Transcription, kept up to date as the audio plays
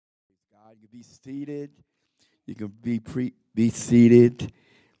God. You can be seated. You can be seated.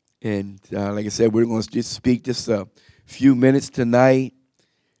 And like I said, we're going to just speak just a few minutes tonight,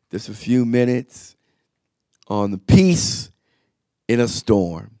 just a few minutes on the peace in a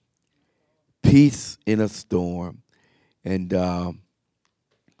storm. Peace in a storm. And I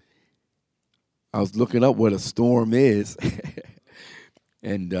was looking up what a storm is.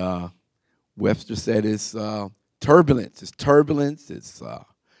 And Webster said it's turbulence. It's turbulence. It's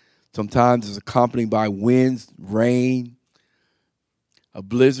sometimes it's accompanied by winds, rain, a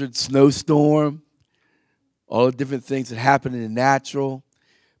blizzard, snowstorm, all the different things that happen in the natural.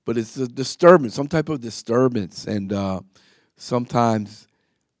 But it's a disturbance, some type of disturbance. And sometimes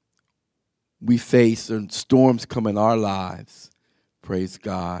we face certain storms come in our lives. Praise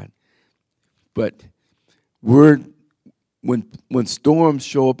God. But when storms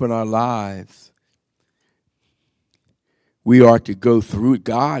show up in our lives, we are to go through it.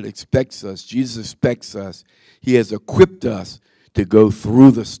 God expects us. Jesus expects us. He has equipped us to go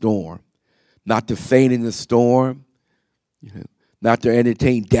through the storm, not to faint in the storm, not to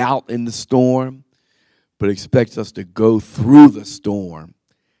entertain doubt in the storm, but expects us to go through the storm.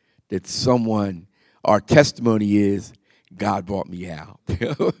 That our testimony is, God brought me out.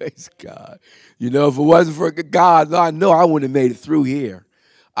 Praise God. If it wasn't for God, I know I wouldn't have made it through here.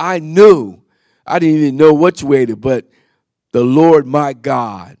 I knew. I didn't even know which way to, but the Lord my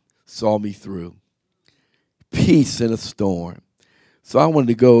God saw me through. Peace in a storm. So I wanted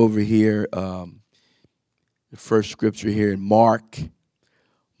to go over here, the first scripture here in Mark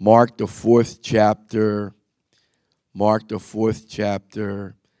the fourth chapter. Mark the fourth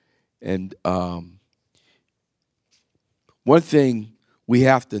chapter. And one thing we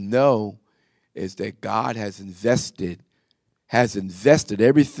have to know is that God has invested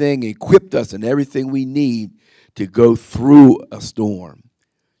everything, equipped us in everything we need to go through a storm.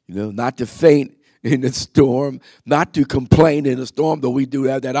 Not to faint in the storm, not to complain in a storm, though we do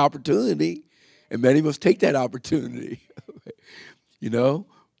have that opportunity, and many of us take that opportunity.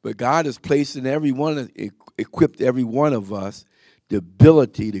 But God has placed in equipped every one of us the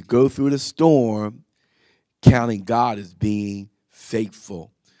ability to go through the storm, counting God as being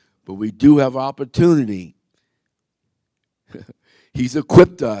faithful. But we do have opportunity. He's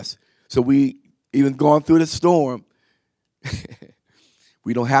equipped us. So we, even going through the storm,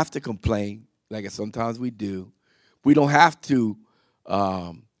 we don't have to complain like sometimes we do. We don't have to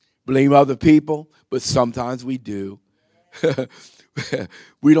blame other people, but sometimes we do.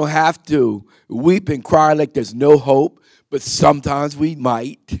 We don't have to weep and cry like there's no hope, but sometimes we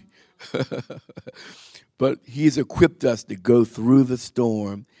might. But he's equipped us to go through the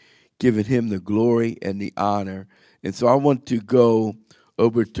storm, giving him the glory and the honor. And so I want to go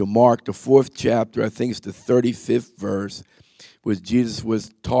over to Mark, the fourth chapter. I think it's the 35th verse, where Jesus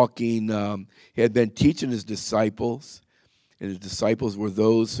was talking. He had been teaching his disciples, and his disciples were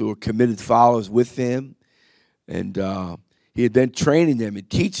those who were committed followers with him. And he had been training them and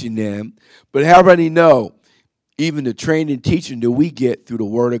teaching them. But how many know, even the training and teaching that we get through the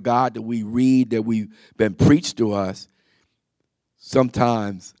Word of God, that we read, that we've been preached to us,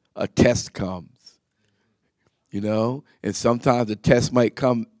 sometimes a test comes. And sometimes the test might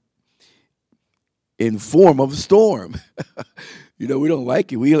come in form of a storm. We don't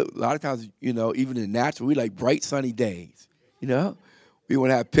like it. A lot of times, even in the natural, we like bright, sunny days. We want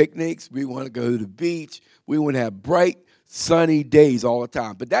to have picnics. We want to go to the beach. We want to have bright, sunny days all the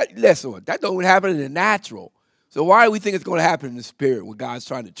time. But that don't happen in the natural. So why do we think it's going to happen in the spirit when God's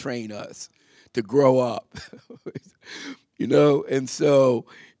trying to train us to grow up? And so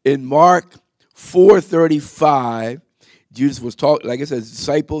in Mark 4:35, Jesus was talking, like I said,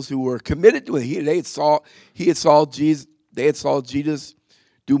 disciples who were committed to him. They had saw Jesus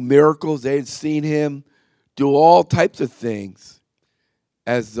do miracles. They had seen him do all types of things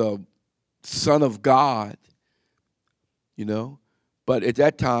as the Son of God, But at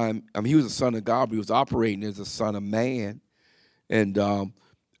that time, he was a son of God, but he was operating as a son of man and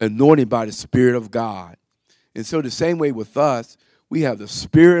anointed by the Spirit of God. And so the same way with us, we have the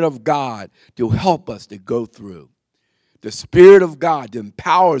Spirit of God to help us to go through. The Spirit of God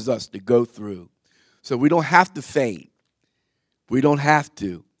empowers us to go through. So we don't have to faint. We don't have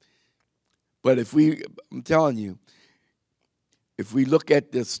to. But I'm telling you, if we look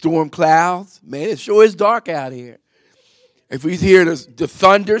at the storm clouds, man, it sure is dark out here. If we hear the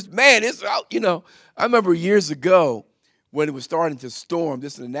thunders, man, it's out, I remember years ago when it was starting to storm,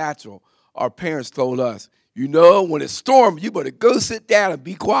 this is the natural, our parents told us, when it storms, you better go sit down and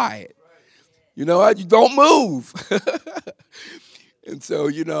be quiet. You don't move. And so,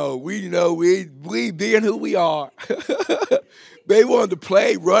 we being who we are, They wanted to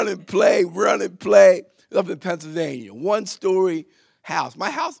play, run and play, run and play. Up in Pennsylvania, 1-story house.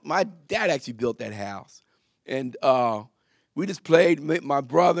 My dad actually built that house. And we just played, my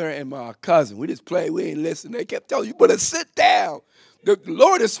brother and my cousin. We just played, we ain't listening. They kept telling you better sit down. The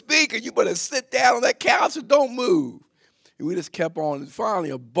Lord is speaking, you better sit down on that couch and don't move. And we just kept on. And finally,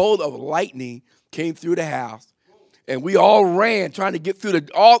 a bolt of lightning came through the house. And we all ran trying to get through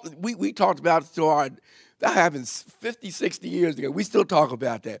we talked about it that happened 50, 60 years ago. We still talk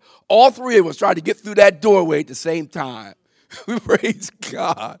about that. All three of us tried to get through that doorway at the same time. Praise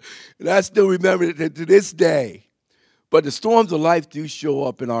God. And I still remember it to this day. But the storms of life do show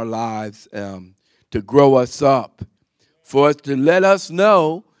up in our lives to grow us up, for us to let us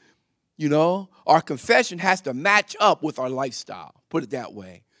know, our confession has to match up with our lifestyle. Put it that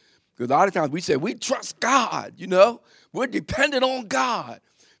way. Because a lot of times we say, we trust God, We're dependent on God.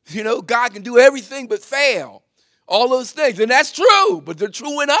 God can do everything but fail. All those things. And that's true, but they're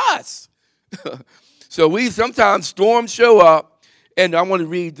true in us. So sometimes storms show up. And I want to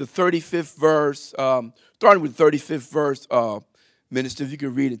read the 35th verse, starting with the 35th verse. Minister, if you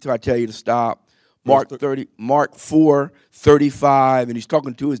can read it until I tell you to stop. Mark 4:35, and he's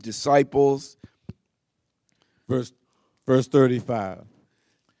talking to his disciples. Verse 35.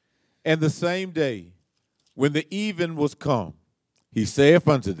 And the same day, when the even was come, he saith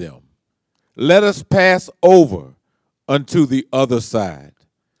unto them, let us pass over unto the other side.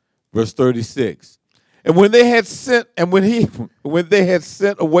 Verse 36. And when they had sent away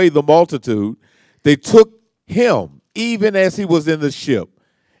the multitude, they took him, even as he was in the ship,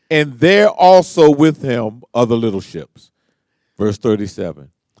 and there also with him other little ships. Verse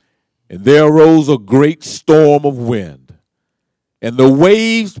 37. And there arose a great storm of wind, and the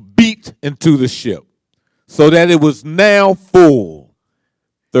waves beat into the ship, so that it was now full.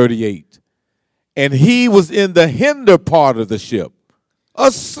 38. And he was in the hinder part of the ship,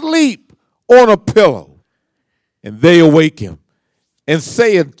 asleep on a pillow. And they awake him, and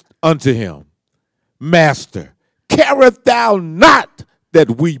say unto him, Master, carest thou not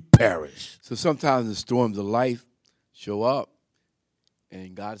that we perish? So sometimes the storms of life show up,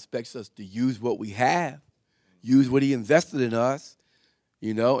 and God expects us to use what we have, use what he invested in us,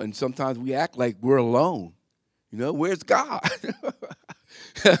 and sometimes we act like we're alone. Where's God?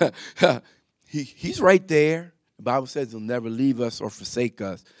 He's right there. The Bible says he'll never leave us or forsake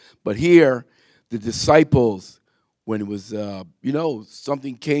us. But here, the disciples, when it was,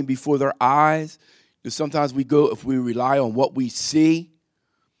 something came before their eyes, sometimes if we rely on what we see,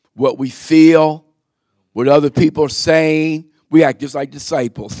 what we feel, what other people are saying, we act just like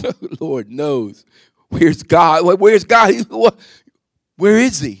disciples. Lord knows. Where's God? Where's God? Where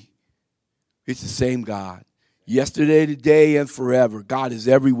is he? It's the same God. Yesterday, today, and forever. God is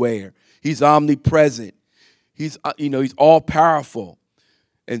everywhere. He's omnipresent. He's all powerful.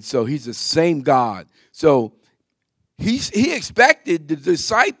 And so he's the same God. So he expected the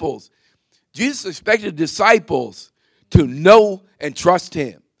disciples. Jesus expected the disciples to know and trust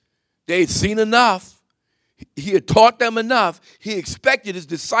him. They had seen enough. He had taught them enough. He expected his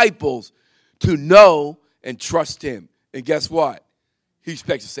disciples to know and trust him. And guess what? He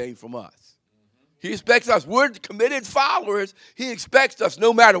expects the same from us. He expects us, we're committed followers. He expects us,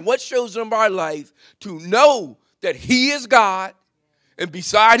 no matter what shows up in our life, to know that he is God and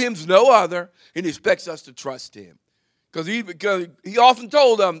beside him is no other. And he expects us to trust him. Because he often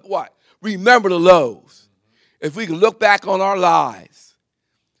told them, what? Remember the lows. If we can look back on our lives,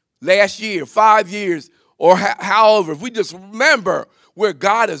 last year, 5 years, or however, if we just remember where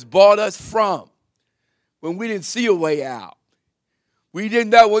God has brought us from when we didn't see a way out. We didn't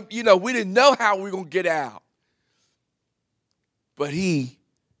know we didn't know how we were going to get out. But he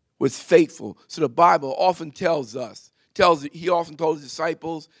was faithful. So the Bible often he often told his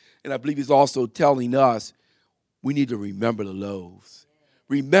disciples, and I believe he's also telling us, we need to remember the lows.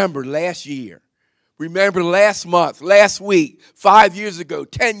 Remember last year. Remember last month, last week, 5 years ago,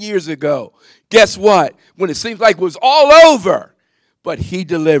 10 years ago. Guess what? When it seems like it was all over, but he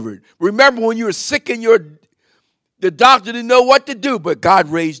delivered. Remember when you were sick and the doctor didn't know what to do, but God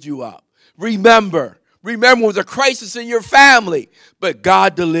raised you up. Remember when there was a crisis in your family, but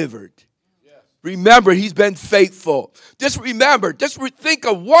God delivered. Yes. Remember, he's been faithful. Just remember, think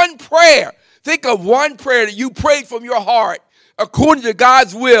of one prayer. Think of one prayer that you prayed from your heart according to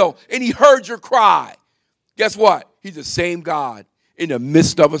God's will, and he heard your cry. Guess what? He's the same God in the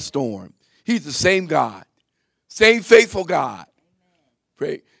midst of a storm. He's the same God. Same faithful God.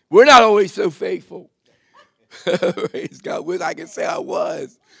 Pray. We're not always so faithful. Praise God. Wish I can say I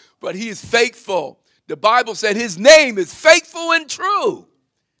was. But he is faithful. The Bible said his name is faithful and true.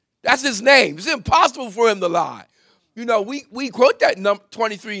 That's his name. It's impossible for him to lie. You know, we quote that number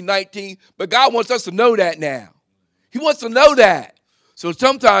 23:19, but God wants us to know that now. He wants to know that. So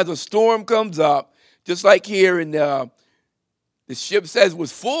sometimes a storm comes up, just like here in the ship says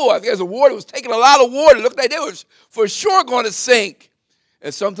was full. I guess the water was taking a lot of water. It looked like they were for sure going to sink.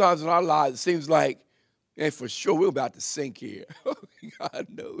 And sometimes in our lives, it seems like, and for sure we're about to sink here. God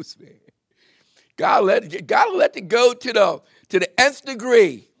knows, man. God let it go to the nth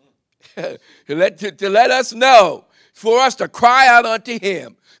degree to let us know, for us to cry out unto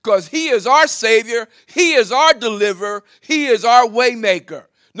him, because he is our Savior, he is our deliverer, he is our way maker.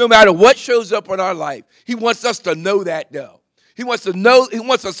 No matter what shows up in our life, he wants us to know that, though. He wants us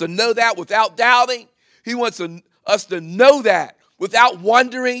to know that without doubting. He wants us to know that without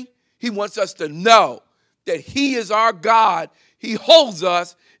wondering. He wants us to know that he is our God. He holds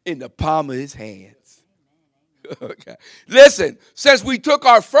us in the palm of his hands. Okay. Listen, since we took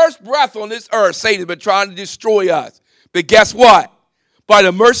our first breath on this earth, Satan's been trying to destroy us. But guess what? By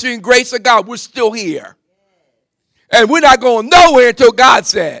the mercy and grace of God, we're still here. And we're not going nowhere until God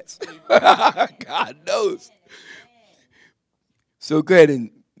says. God knows. So go ahead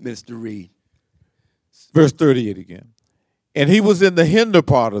and Mr. Reed. Verse 38 again. And he was in the hinder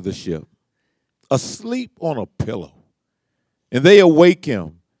part of the ship, asleep on a pillow. And they awake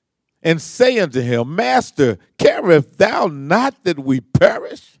him and say unto him, Master, carest thou not that we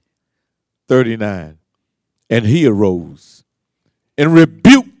perish? 39. And he arose and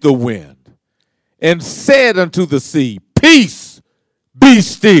rebuked the wind and said unto the sea, Peace, be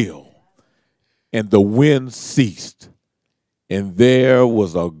still. And the wind ceased, and there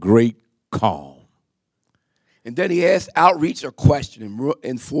was a great calm. And then he asked outreach a question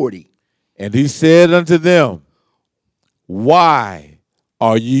in 40. And he said unto them, Why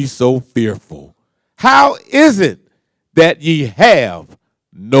are ye so fearful? How is it that ye have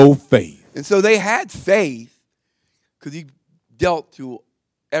no faith? And so they had faith, because he dealt to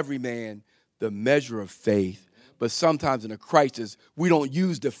every man the measure of faith. But sometimes in a crisis, we don't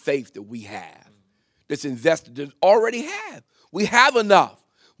use the faith that we have, that's invested, that already have. We have enough.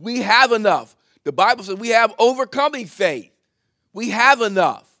 We have enough. The Bible says we have overcoming faith. We have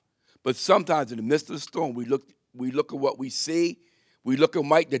enough. But sometimes in the midst of the storm, we look at what we see. We look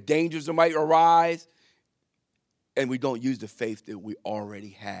at the dangers that might arise, and we don't use the faith that we already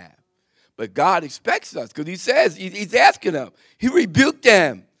have. But God expects us, because he says, he's asking them. He rebuked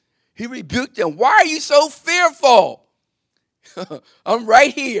them. He rebuked them. Why are you so fearful? I'm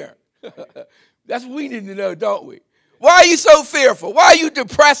right here. That's what we need to know, don't we? Why are you so fearful? Why are you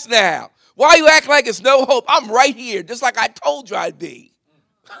depressed now? Why are you acting like it's no hope? I'm right here, just like I told you I'd be.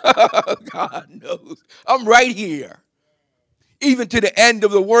 God knows. I'm right here. Even to the end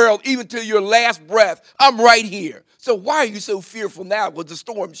of the world, even to your last breath, I'm right here. So why are you so fearful now because the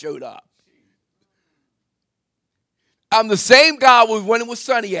storm showed up? I'm the same God when it was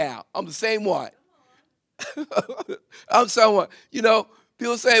sunny out. I'm the same one. I'm someone,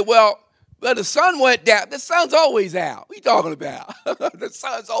 people say, well, the sun went down. The sun's always out. What are you talking about? The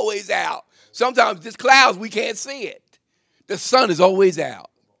sun's always out. Sometimes there's clouds, we can't see it. The sun is always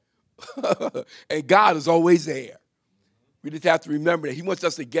out. And God is always there. We just have to remember that he wants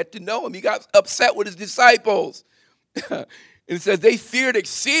us to get to know him. He got upset with his disciples. And it says they feared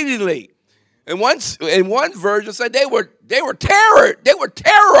exceedingly. And in one version said they were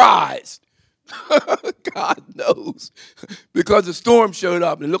terrorized. God knows. Because the storm showed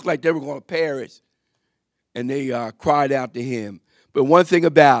up and it looked like they were going to perish. And they cried out to him. But one thing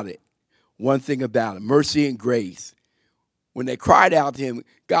about it, mercy and grace. When they cried out to him,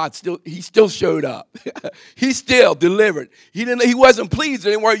 he still showed up. He still delivered. He wasn't pleased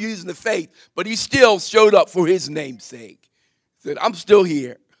they weren't using the faith, but he still showed up for his name's sake. He said, I'm still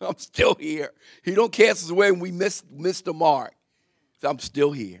here. I'm still here. He don't cast us away when we miss the mark. So I'm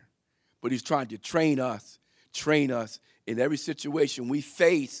still here. But he's trying to train us in every situation we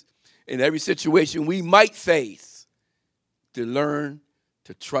face, in every situation we might face, to learn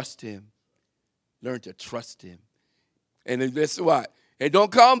to trust him. Learn to trust him. And that's what? It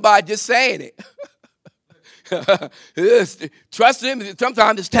don't come by just saying it. Trust him.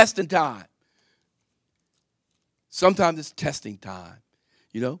 Sometimes it's testing time. Sometimes it's testing time.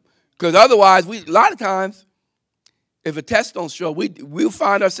 Because otherwise, a lot of times, if a test don't show, we'll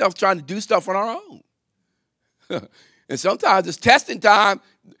find ourselves trying to do stuff on our own. And sometimes it's testing time,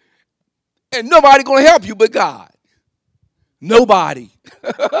 and nobody going to help you but God. Nobody.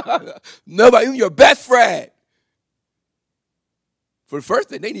 Nobody, even your best friend. For the first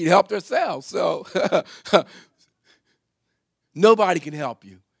thing, they need help themselves. So nobody can help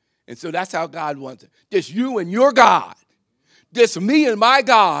you. And so that's how God wants it. Just you and your God. Just me and my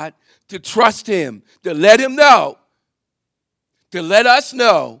God to trust him, to let him know to let us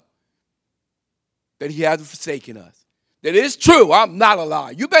know that he hasn't forsaken us. That it's true, I'm not a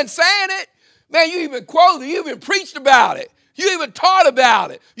liar. You've been saying it. Man, you even quoted, you even preached about it. You even taught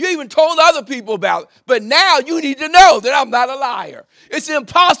about it. You even told other people about it. But now you need to know that I'm not a liar. It's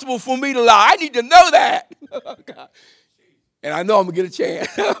impossible for me to lie. I need to know that. And I know I'm going to get a chance.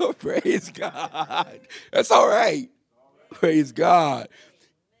 Praise God. That's all right. Praise God.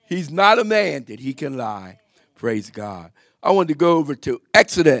 He's not a man that he can lie. Praise God. I want to go over to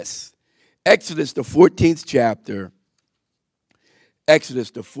Exodus. Exodus, the 14th chapter. Exodus,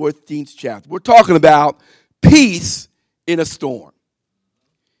 the 14th chapter. We're talking about peace in a storm.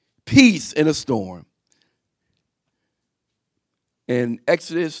 Peace in a storm. In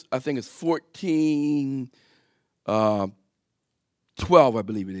Exodus, I think it's 14, 12, I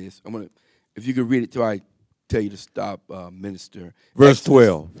believe it is. I'm gonna, if you could read it till I tell you to stop, minister. Verse Exodus,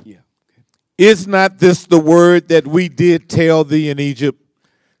 12. Yeah. Is not this the word that we did tell thee in Egypt,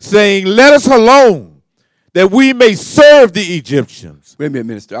 saying, let us alone, that we may serve the Egyptians? Wait a minute,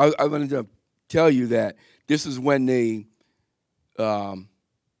 minister. I wanted to tell you that this is when the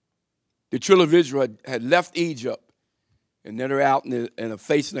children of Israel had left Egypt, and then they're out and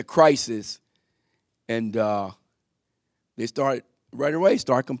facing a crisis, and they start right away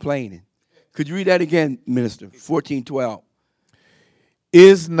start complaining. Could you read that again, minister? 14:12.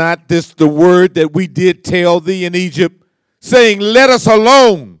 Is not this the word that we did tell thee in Egypt, saying, let us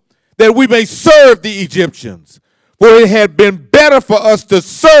alone, that we may serve the Egyptians? For it had been better for us to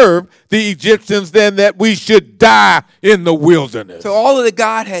serve the Egyptians than that we should die in the wilderness. So all that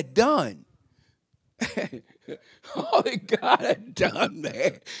God had done, all that God had done,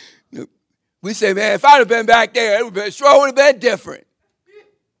 man. We say, man, if I'd have been back there, it would have been different.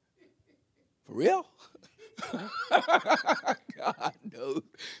 For real? God knows.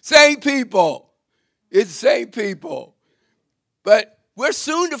 Same people. It's the same people. But we're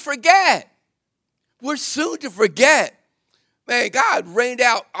soon to forget. We're soon to forget. Man, God rained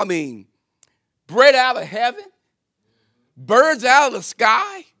out, bread out of heaven, birds out of the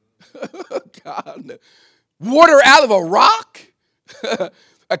sky, God, water out of a rock,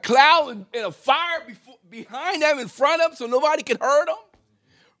 a cloud and a fire behind them, in front of them, so nobody can hurt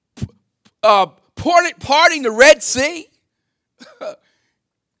them. Parting the Red Sea.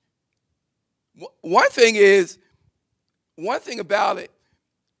 One thing about it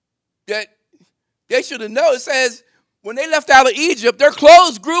that they should have known, it says when they left out of Egypt, their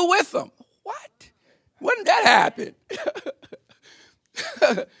clothes grew with them. What? When did that happen?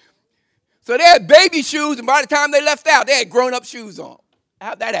 So they had baby shoes, and by the time they left out, they had grown-up shoes on.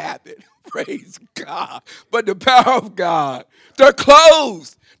 How'd that happen? Praise God. But the power of God. Their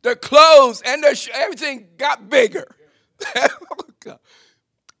clothes, and everything got bigger. I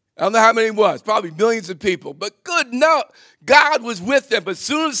don't know how many it was. Probably millions of people. But God was with them. But as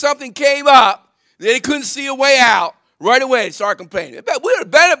soon as something came up, they couldn't see a way out. Right away, they started complaining.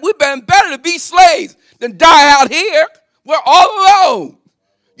 We'd been better to be slaves than die out here. We're all alone.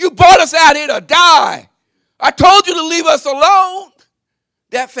 You brought us out here to die. I told you to leave us alone.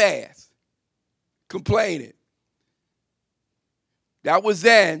 That fast. Complaining. That was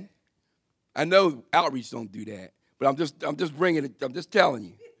then. I know outreach don't do that, but I'm just bringing it. I'm just telling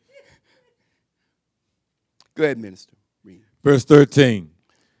you. Go ahead, minister. Read. Verse 13.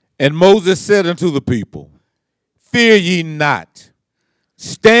 And Moses said unto the people, fear ye not,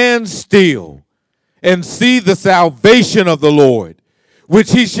 stand still, and see the salvation of the Lord,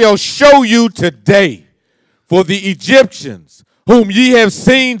 which he shall show you today. For the Egyptians, whom ye have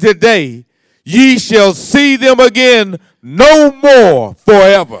seen today, ye shall see them again no more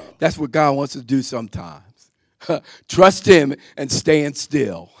forever. That's what God wants to do sometimes. Trust him and stand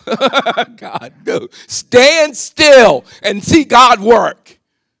still. God, no. Stand still and see God work.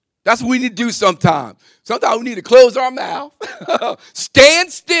 That's what we need to do sometimes. Sometimes we need to close our mouth,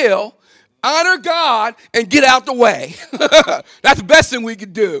 stand still, honor God, and get out the way. That's the best thing we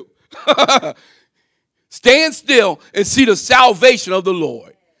can do. Stand still and see the salvation of the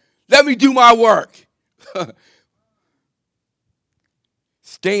Lord. Let me do my work.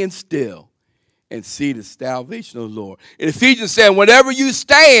 Stand still and see the salvation of the Lord. In Ephesians said, whenever you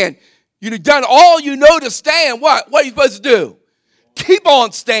stand, you've done all you know to stand. What are you supposed to do? Keep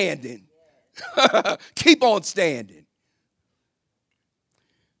on standing. Keep on standing.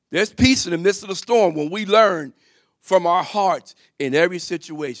 There's peace in the midst of the storm when we learn from our hearts in every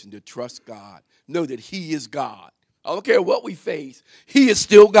situation to trust God. Know that he is God. I don't care what we face. He is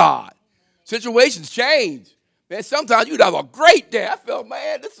still God. Situations change. Man, sometimes you'd have a great day. I felt,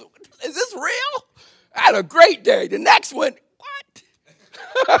 man, is this real? I had a great day. The next one,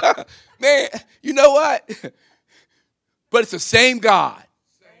 what? Man, you know what? But it's the same God.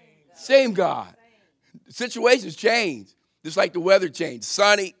 Same God. Situations change. Just like the weather changed.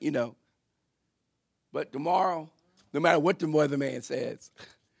 Sunny, But tomorrow, no matter what the weatherman says,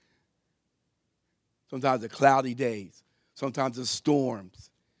 sometimes the cloudy days, sometimes the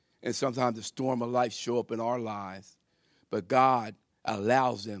storms, and sometimes the storm of life show up in our lives. But God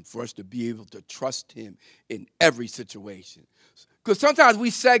allows them for us to be able to trust him in every situation. Because sometimes we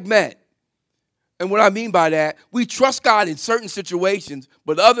segment. And what I mean by that, we trust God in certain situations,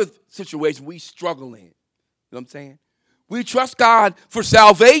 but other situations we struggle in. You know what I'm saying? We trust God for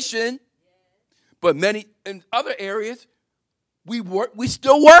salvation, but many in other areas, we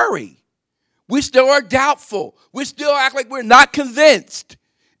still worry. We still are doubtful. We still act like we're not convinced.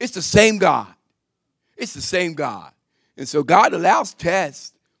 It's the same God. It's the same God. And so God allows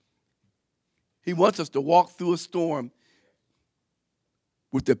tests. He wants us to walk through a storm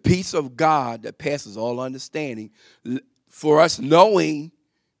with the peace of God that passes all understanding, for us knowing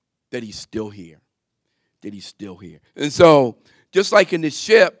that he's still here. That he's still here. And so, just like in the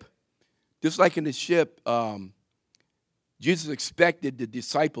ship, Jesus expected the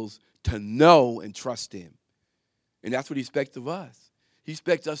disciples to know and trust him. And that's what he expects of us. He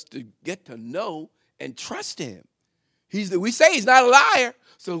expects us to get to know and trust him. We say he's not a liar,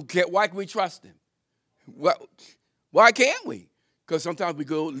 so why can we trust him? Well, why can't we? Because sometimes we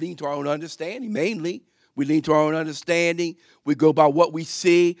lean to our own understanding, mainly. We lean to our own understanding. We go by what we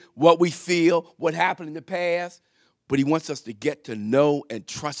see, what we feel, what happened in the past. But he wants us to get to know and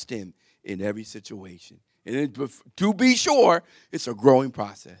trust him in every situation. And to be sure, it's a growing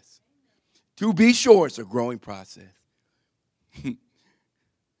process. To be sure, it's a growing process. And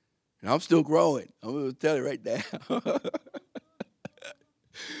I'm still growing. I'm going to tell you right now.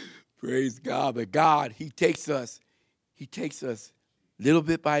 Praise God. But God, he takes us little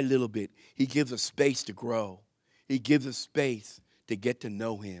bit by little bit. He gives us space to grow. He gives us space to get to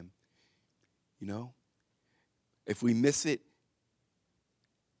know him. If we miss it,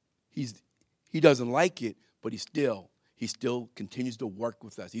 he doesn't like it, but he still continues to work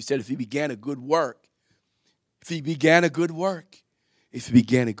with us. He said if he began a good work, he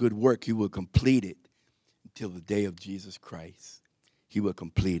will complete it until the day of Jesus Christ. He will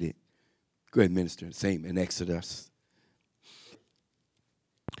complete it. Go ahead, minister. Same in Exodus.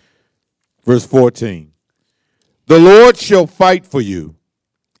 Verse 14. The Lord shall fight for you,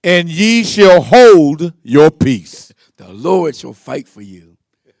 and ye shall hold your peace. The Lord shall fight for you.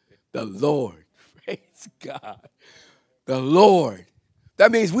 The Lord. Praise God. The Lord.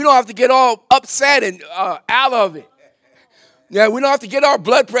 That means we don't have to get all upset and out of it. Yeah, we don't have to get our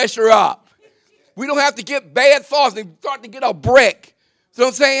blood pressure up. We don't have to get bad thoughts and start to get a brick. You know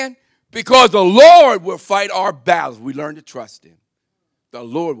what I'm saying? Because the Lord will fight our battles. We learn to trust him. The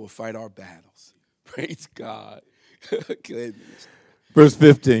Lord will fight our battles. Praise God. Verse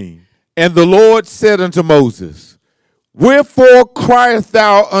 15. And the Lord said unto Moses, wherefore criest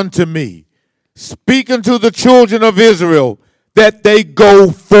thou unto me? Speak unto the children of Israel that they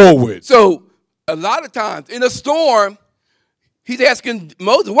go forward. So, a lot of times in a storm, he's asking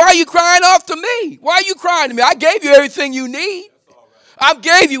Moses, why are you crying off to me? Why are you crying to me? I gave you everything you need. I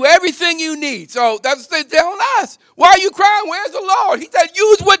gave you everything you need. So that's what they're telling us. Why are you crying? Where's the Lord? He said,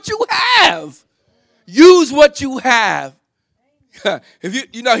 use what you have. Use what you have.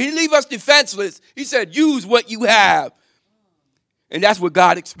 If he leave us defenseless. He said, use what you have. And that's what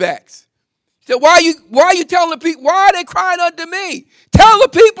God expects. He said, why are you telling the people, why are they crying unto me? Tell the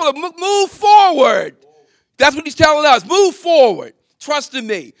people to move forward. That's what he's telling us. Move forward. Trust in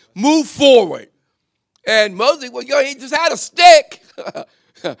me. Move forward. And Moses, he just had a stick.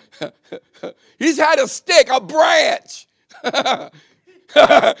 He's had a stick, a branch. But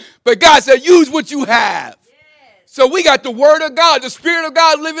God said, use what you have. So we got the word of God, the Spirit of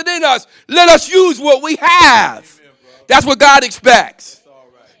God living in us. Let us use what we have. That's what God expects.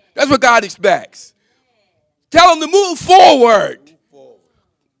 That's what God expects. Tell them to move forward.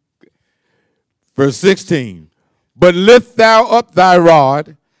 Verse 16. But lift thou up thy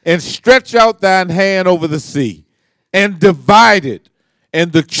rod, and stretch out thine hand over the sea, and divide it,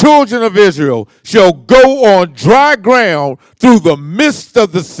 and the children of Israel shall go on dry ground through the midst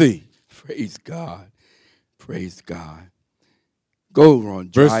of the sea. Praise God. Praise God. Go on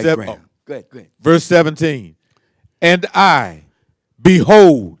dry ground. Go ahead. Verse 17. And I,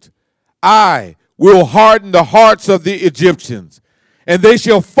 behold, I will harden the hearts of the Egyptians, and they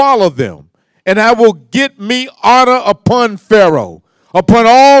shall follow them. And I will get me honor upon Pharaoh, upon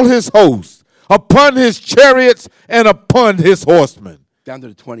all his hosts, upon his chariots, and upon his horsemen. Down to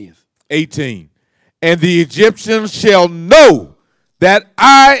the 20th. 18. And the Egyptians shall know that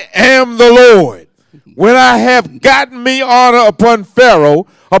I am the Lord, when I have gotten me honor upon Pharaoh,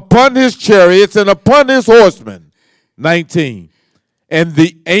 upon his chariots, and upon his horsemen. 19. And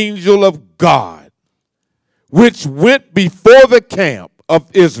the angel of God, which went before the camp of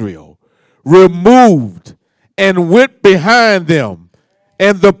Israel, removed and went behind them,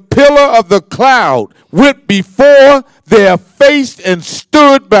 and the pillar of the cloud went before their face and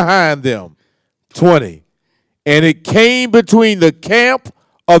stood behind them. 20. And it came between the camp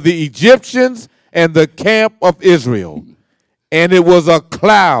of the Egyptians and the camp of Israel. And it was a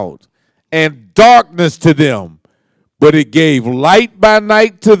cloud and darkness to them, but it gave light by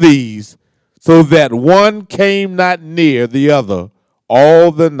night to these, so that one came not near the other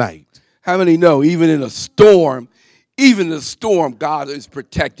all the night. How many know, even in a storm, God is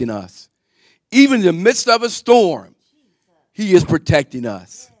protecting us. Even in the midst of a storm, he is protecting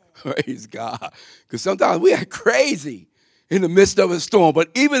us. Praise God. Because sometimes we are crazy in the midst of a storm. But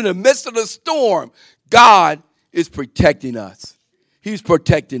even in the midst of the storm, God is protecting us. He's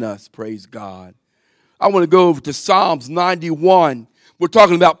protecting us. Praise God. I want to go over to Psalms 91. We're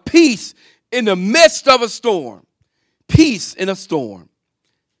talking about peace in the midst of a storm. Peace in a storm.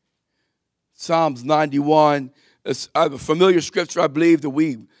 Psalms 91 is a familiar scripture, I believe, that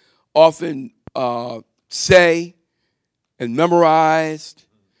we often say and memorized.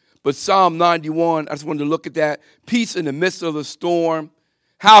 But Psalm 91, I just wanted to look at that. Peace in the midst of the storm.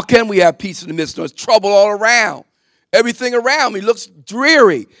 How can we have peace in the midst of the storm? There's trouble all around. Everything around me looks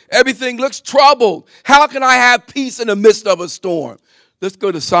dreary. Everything looks troubled. How can I have peace in the midst of a storm? Let's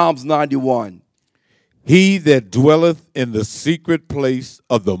go to Psalms 91. He that dwelleth in the secret place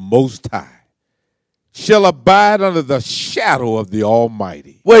of the Most High shall abide under the shadow of the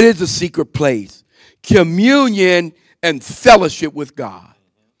Almighty. What is the secret place? Communion and fellowship with God.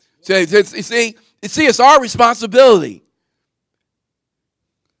 So, you see, it's our responsibility.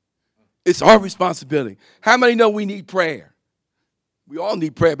 It's our responsibility. How many know we need prayer? We all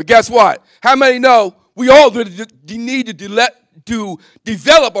need prayer. But guess what? How many know we all need to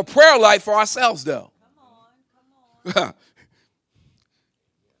develop a prayer life for ourselves, though? Come on.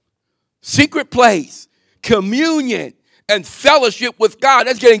 Secret place, communion, and fellowship with God.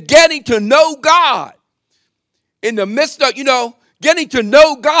 That's getting to know God. In the midst of, getting to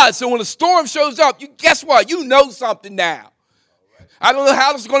know God. So when a storm shows up, guess what? You know something now. I don't know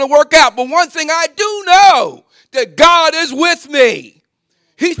how this is going to work out, but one thing I do know, that God is with me.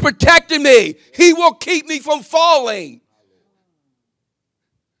 He's protecting me. He will keep me from falling.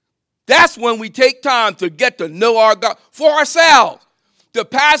 That's when we take time to get to know our God for ourselves. The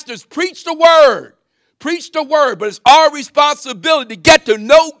pastors preach the word, but it's our responsibility to get to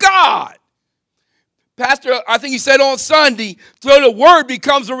know God. Pastor, I think he said on Sunday, so the word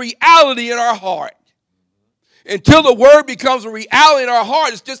becomes a reality in our heart. Until the word becomes a reality in our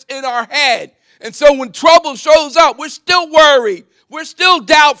heart, it's just in our head. And so when trouble shows up, we're still worried. We're still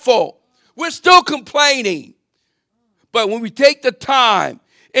doubtful. We're still complaining. But when we take the time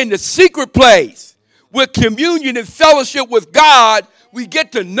in the secret place with communion and fellowship with God, we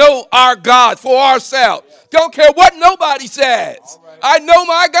get to know our God for ourselves. Don't care what nobody says. I know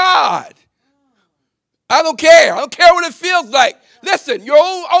my God. I don't care. I don't care what it feels like. Listen, your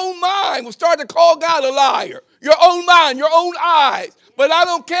own mind will start to call God a liar. Your own mind, your own eyes. But I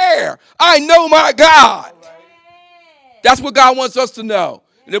don't care. I know my God. That's what God wants us to know.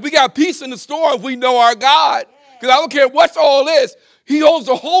 And if we got peace in the storm, we know our God. Because I don't care what's all this. He holds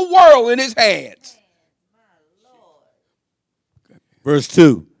the whole world in his hands. Verse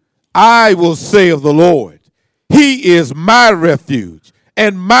 2. I will say of the Lord, he is my refuge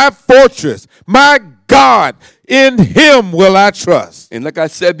and my fortress, my God, in him will I trust. And like I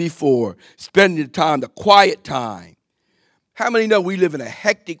said before, spending the time, the quiet time. How many know we live in a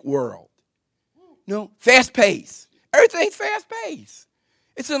hectic world? Fast paced. Everything's fast paced.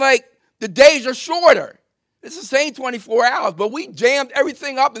 It's like the days are shorter. It's the same 24 hours, but we jammed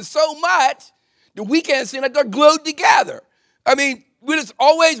everything up in so much, the weekends seem like they're glued together. I mean, we're just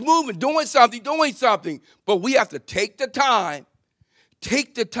always moving, doing something. But we have to take the time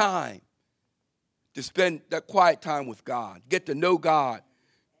to spend that quiet time with God. Get to know God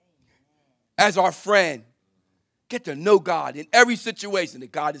as our friend. Get to know God in every situation,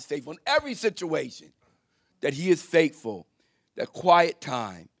 that God is faithful. In every situation, that he is faithful. That quiet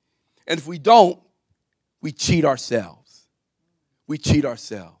time. And if we don't, we cheat ourselves.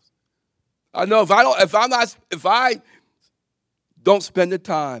 I know if I don't spend the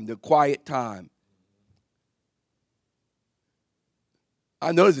time, the quiet time,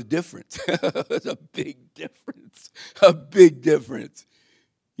 I know there's a difference. There's a big difference. But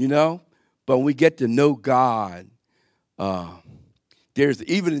when we get to know God, there's,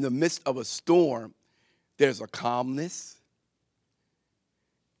 even in the midst of a storm, There's a calmness.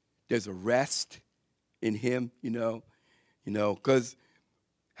 There's a rest in him, because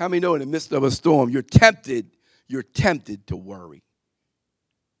how many know in the midst of a storm, you're tempted to worry.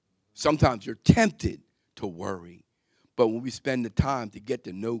 Sometimes you're tempted to worry. But when we spend the time to get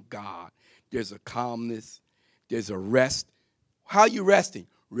to know God, there's a calmness, there's a rest. How are you resting?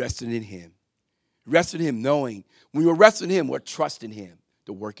 Resting in him. Resting in him, knowing when we're resting in him, we're trusting him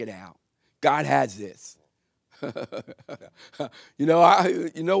to work it out. God has this. You know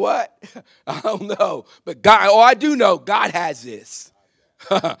what? I don't know. But God, I do know God has this.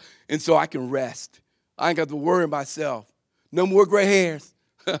 And so I can rest. I ain't got to worry myself. No more gray hairs.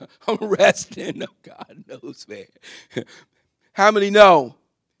 I'm resting. No, God knows, man. How many know,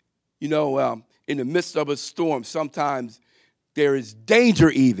 in the midst of a storm, sometimes there is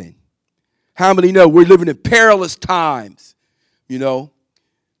danger even. How many know we're living in perilous times? In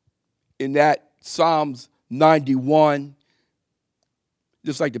that Psalms 91,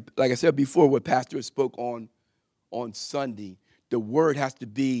 just like I said before, what Pastor spoke on Sunday, the word has to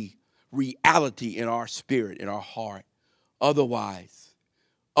be reality in our spirit, in our heart. Otherwise,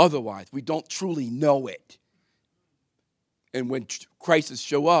 we don't truly know it. And when crises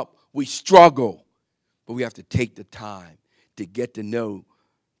show up, we struggle. But we have to take the time to get to know,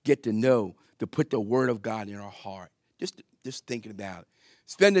 to put the word of God in our heart. Just thinking about it.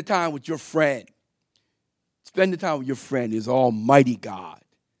 Spend the time with your friend. Spend the time with your friend, is Almighty God.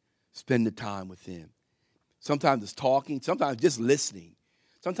 Spend the time with him. Sometimes it's talking, sometimes just listening.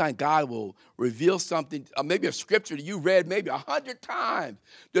 Sometimes God will reveal something, maybe a scripture that you read maybe 100 times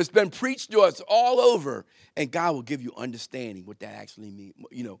that's been preached to us all over, and God will give you understanding what that actually means.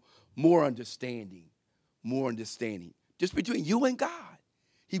 More understanding. Just between you and God.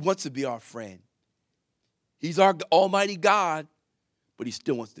 He wants to be our friend. He's our Almighty God, but he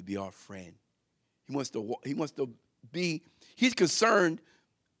still wants to be our friend. He wants to be, he's concerned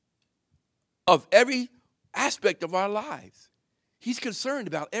of every aspect of our lives. He's concerned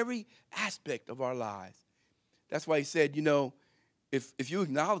about every aspect of our lives. That's why he said, if you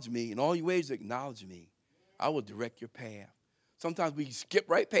acknowledge me, in all your ways acknowledge me, I will direct your path. Sometimes we skip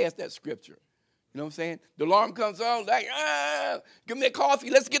right past that scripture. You know what I'm saying? The alarm comes on, give me a coffee,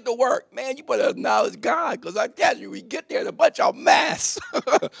 let's get to work. Man, you better acknowledge God, because I tell you, we get there and a bunch of mess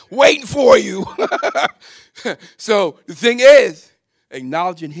waiting for you. So the thing is,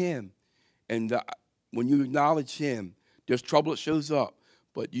 acknowledging him. And when you acknowledge him, there's trouble that shows up.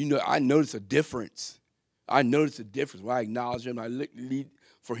 But I notice a difference. When I acknowledge him, I lead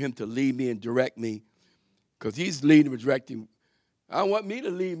for him to lead me and direct me. Because he's leading and directing. I don't want me to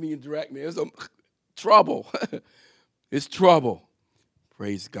lead me and direct me. It's trouble. It's trouble.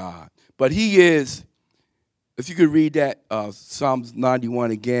 Praise God. But he is, if you could read that, Psalms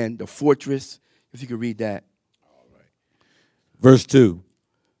 91 again, the fortress, if you could read that. All right. Verse 2,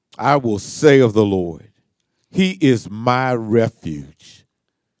 I will say of the Lord, he is my refuge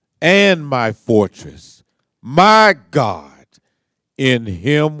and my fortress, my God, in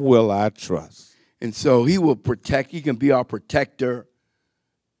him will I trust. And so he will protect, he can be our protector.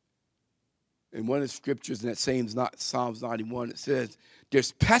 In one of the scriptures in that same Psalms 91, it says,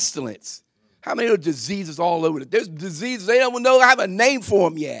 there's pestilence. How many of diseases all over? There's diseases, they don't know, have a name for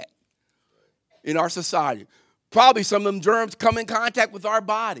them yet in our society. Probably some of them germs come in contact with our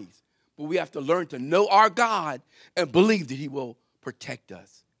bodies. But we have to learn to know our God and believe that he will protect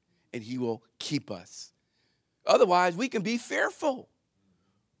us and he will keep us. Otherwise, we can be fearful.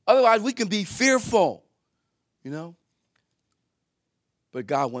 But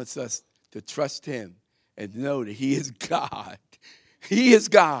God wants us to trust him and know that he is God. He is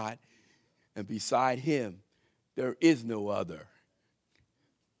God. And beside him, there is no other.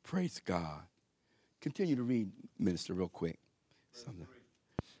 Praise God. Continue to read, minister, real quick.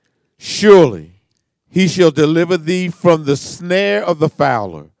 Surely he shall deliver thee from the snare of the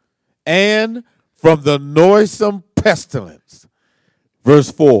fowler and from the noisome pestilence.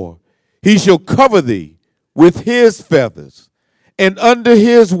 Verse 4, he shall cover thee with his feathers, and under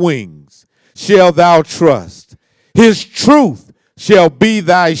his wings shalt thou trust. His truth shall be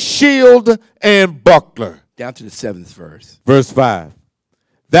thy shield and buckler. Down to the 7th verse. Verse 5.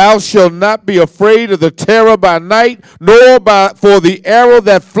 Thou shalt not be afraid of the terror by night, nor for the arrow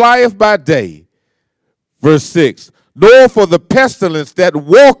that flieth by day. Verse 6. Nor for the pestilence that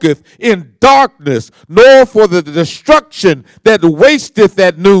walketh in darkness, nor for the destruction that wasteth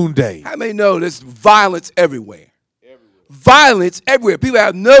at noonday. How many know there's violence everywhere? Violence everywhere. People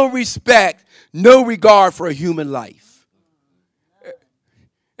have no respect, no regard for a human life.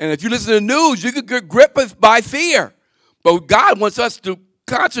 And if you listen to the news, you could get gripped by fear. But God wants us to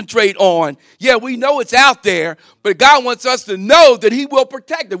concentrate on. Yeah, we know it's out there, but God wants us to know that he will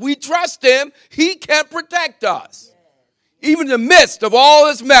protect. If we trust him, he can protect us. Even in the midst of all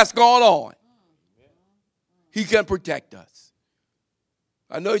this mess going on, he can protect us.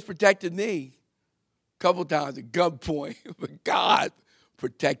 I know he's protected me a couple times at gunpoint, but God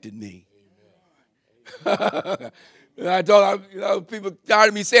protected me. And I told people tired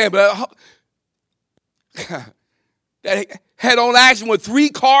of me saying, but that head-on accident where 3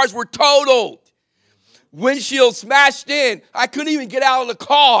 cars were totaled. Windshield smashed in. I couldn't even get out of the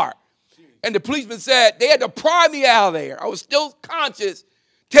car. And the policeman said they had to pry me out of there. I was still conscious,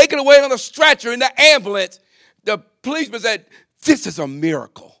 taken away on a stretcher in the ambulance. The policeman said, this is a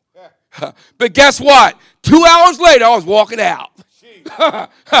miracle. But guess what? 2 hours later, I was walking out. Because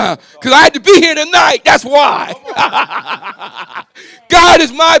I had to be here tonight. That's why. God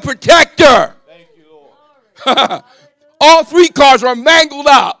is my protector. Thank you, Lord. All 3 cars are mangled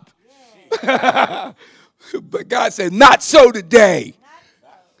up. But God said, not so today.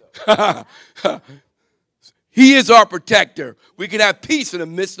 He is our protector. We can have peace in the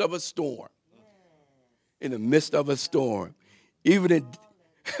midst of a storm. In the midst of a storm. Even in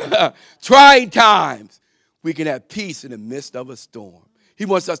trying times, we can have peace in the midst of a storm. He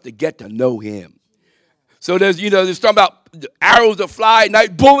wants us to get to know him. So there's talking about arrows that fly at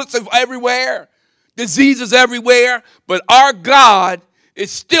night, bullets everywhere, diseases everywhere. But our God is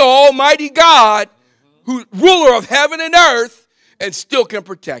still Almighty God, who's ruler of heaven and earth, and still can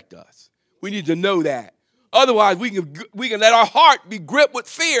protect us. We need to know that. Otherwise, we can let our heart be gripped with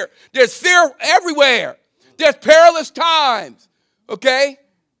fear. There's fear everywhere. There's perilous times. Okay?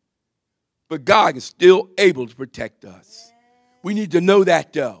 But God is still able to protect us. We need to know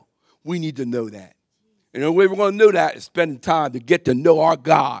that, though. We need to know that. And the way we're going to know that is spending time to get to know our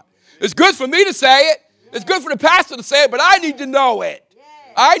God. It's good for me to say it. It's good for the pastor to say it, but I need to know it.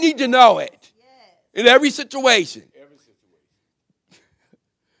 I need to know it in every situation.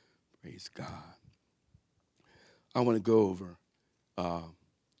 Praise God. I want to go over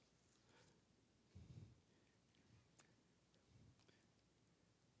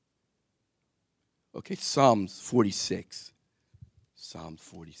Psalms 46. Psalm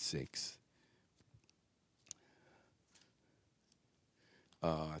 46.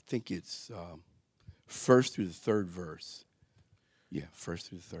 I think it's first through the third verse. Yeah, first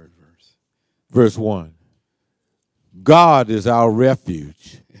through the third verse. Verse 1. God is our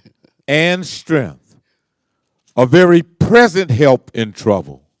refuge and strength, a very present help in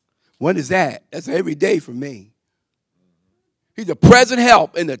trouble. When is that? That's every day for me. He's a present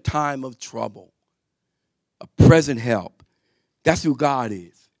help in the time of trouble. A present help. That's who God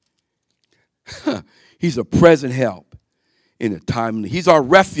is. He's a present help in the time. He's our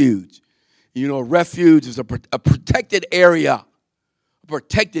refuge. You know, a refuge is a protected area. A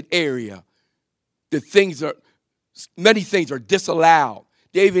protected area. Many things are disallowed.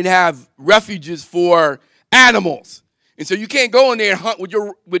 They even have refuges for animals. And so you can't go in there and hunt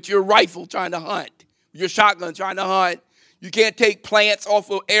with your rifle trying to hunt, your shotgun trying to hunt. You can't take plants off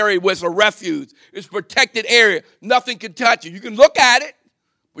of area where it's a refuge. It's a protected area. Nothing can touch it. You can look at it,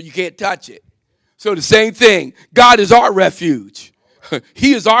 but you can't touch it. So the same thing. God is our refuge.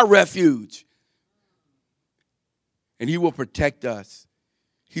 He is our refuge. And he will protect us.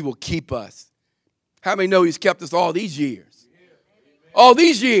 He will keep us. How many know he's kept us all these years? All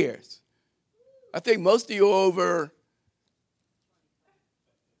these years. I think most of you are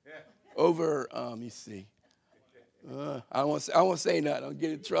over, let me see. I won't say nothing. I'll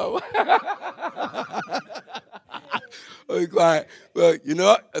get in trouble. Look, you know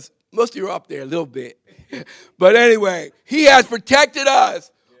what? Most of you are up there a little bit. But anyway, he has protected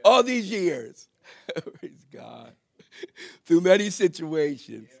us all these years. Praise God. Through many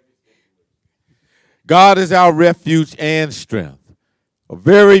situations. God is our refuge and strength, a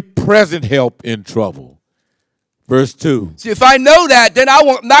very present help in trouble. Verse 2. See, if I know that, then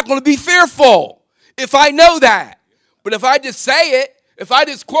I'm not going to be fearful. If I know that. But if I just say it, if I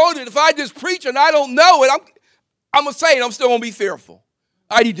just quote it, if I just preach and I don't know it, I'm going to say it, I'm still going to be fearful.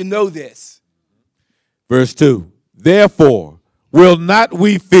 I need to know this. Verse 2. Therefore, will not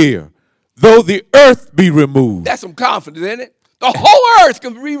we fear, though the earth be removed. That's some confidence, isn't it? The whole earth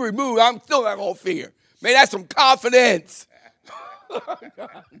can be removed. I'm still not going to fear. Man, that's some confidence.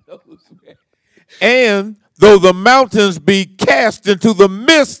 And though the mountains be cast into the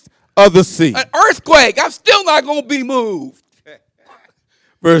midst of the sea. An earthquake, I'm still not going to be moved.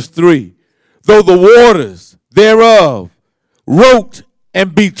 Verse 3. Though the waters thereof roat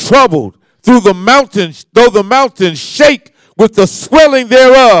and be troubled through the mountains, though the mountains shake with the swelling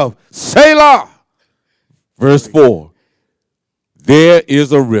thereof. Selah. Verse 4. there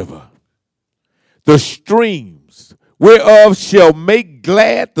is a river, the streams whereof shall make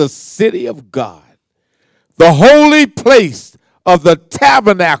glad the city of God, the holy place of the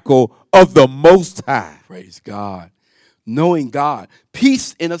tabernacle of the Most High. Praise God. Knowing God.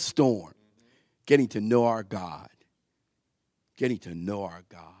 Peace in a storm. Getting to know our God. Getting to know our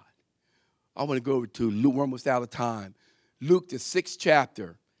God. I want to go over to Luke. We're almost out of time. Luke, the 6th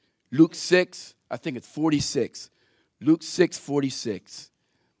chapter. Luke 6, I think it's 46. Luke 6, 46.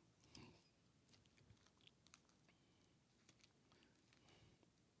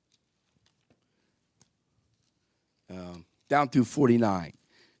 Down through 49.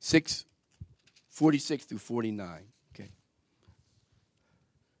 46 through 49. Okay.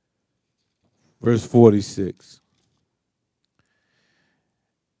 Verse 46.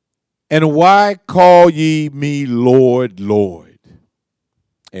 And why call ye me Lord, Lord,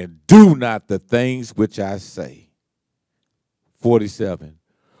 and do not the things which I say? 47.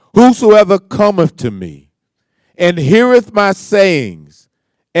 Whosoever cometh to me, and heareth my sayings,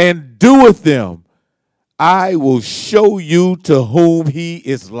 and doeth them, I will show you to whom he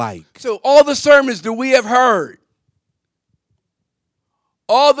is like. So all the sermons that we have heard,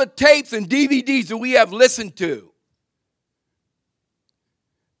 all the tapes and DVDs that we have listened to,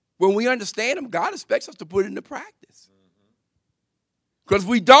 when we understand them, God expects us to put it into practice. Because if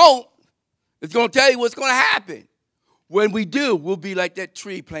we don't, it's going to tell you what's going to happen. When we do, we'll be like that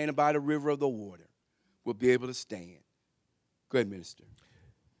tree planted by the river of the water. We'll be able to stand. Go ahead, minister.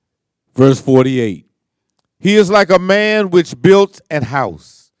 Verse 48. He is like a man which built an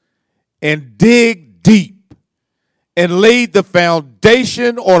house and digged deep and laid the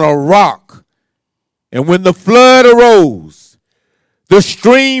foundation on a rock. And when the flood arose, the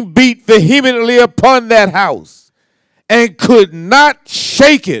stream beat vehemently upon that house and could not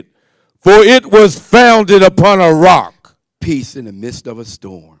shake it, for it was founded upon a rock. Peace in the midst of a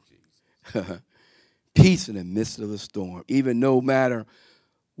storm. Peace in the midst of a storm. Even no matter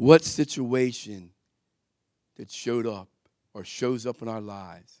what situation that showed up or shows up in our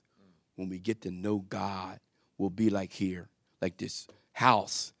lives, when we get to know God, we'll be like here, like this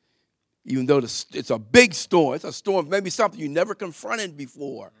house. Even though it's a big storm, it's a storm, maybe something you never confronted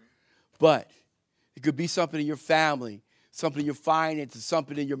before. But it could be something in your family, something in your finances,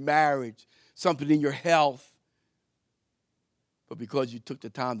 something in your marriage, something in your health. But because you took the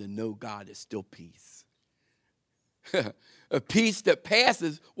time to know God, there's still peace. A peace that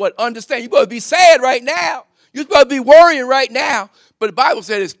passes what understanding. You're supposed to be sad right now. You're supposed to be worrying right now. But the Bible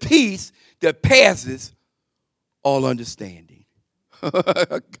said it's peace that passes all understanding.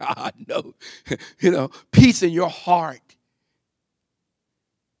 God, no. Peace in your heart.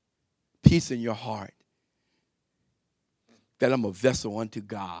 Peace in your heart. That I'm a vessel unto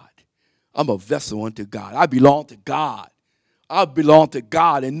God. I'm a vessel unto God. I belong to God. I belong to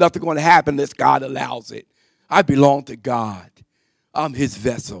God, and nothing's going to happen unless God allows it. I belong to God. I'm his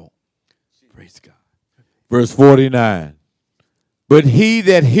vessel. Praise God. Verse 49. But he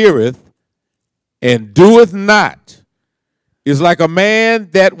that heareth and doeth not is like a man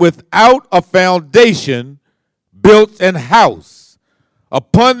that without a foundation built an house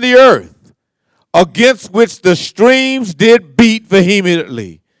upon the earth, against which the streams did beat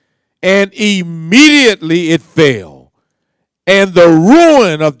vehemently, and immediately it fell. And the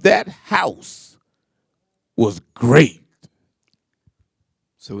ruin of that house was great.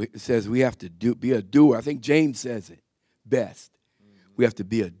 So it says we have to be a doer. I think James says it best. We have to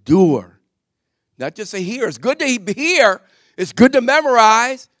be a doer. Not just a hearer. It's good to hear. It's good to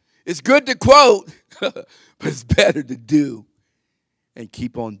memorize. It's good to quote. But it's better to do and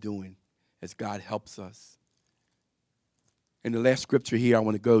keep on doing as God helps us. And the last scripture here I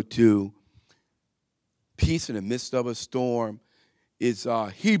want to go to, peace in the midst of a storm, is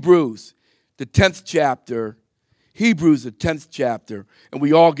Hebrews, the 10th chapter. Hebrews, the 10th chapter. And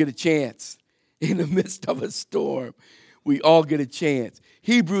we all get a chance in the midst of a storm. We all get a chance.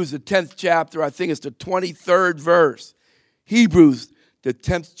 Hebrews, the 10th chapter, I think it's the 23rd verse. Hebrews, the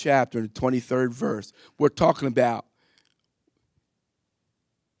 10th chapter, the 23rd verse. We're talking about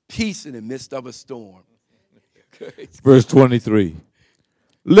peace in the midst of a storm. Verse 23.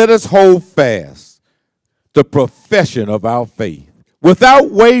 Let us hold fast the profession of our faith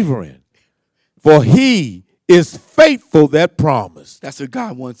without wavering, for he is faithful that promised. That's what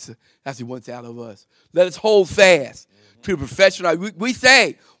God wants. That's what he wants out of us. Let us hold fast to the profession.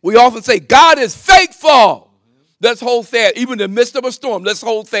 We often say, God is faithful. Let's hold fast. Even in the midst of a storm, let's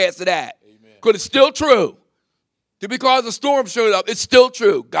hold fast to that. Because it's still true. Just because a storm showed up, it's still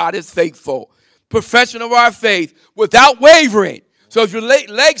true. God is faithful. Profession of our faith without wavering. So if your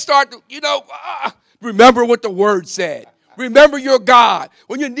legs start to, remember what the word said. Remember your God.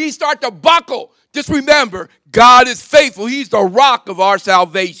 When your knees start to buckle, just remember, God is faithful. He's the rock of our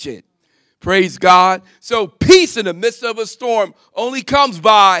salvation. Praise God. So peace in the midst of a storm only comes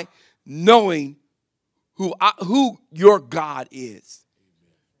by knowing who your God is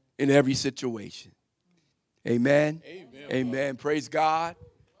in every situation. Amen. Amen. Praise God.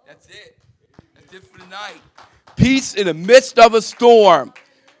 That's it. That's it for tonight. Peace in the midst of a storm.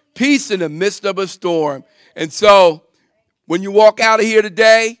 Peace in the midst of a storm. And so when you walk out of here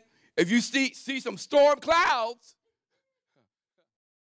today, if you see some storm clouds,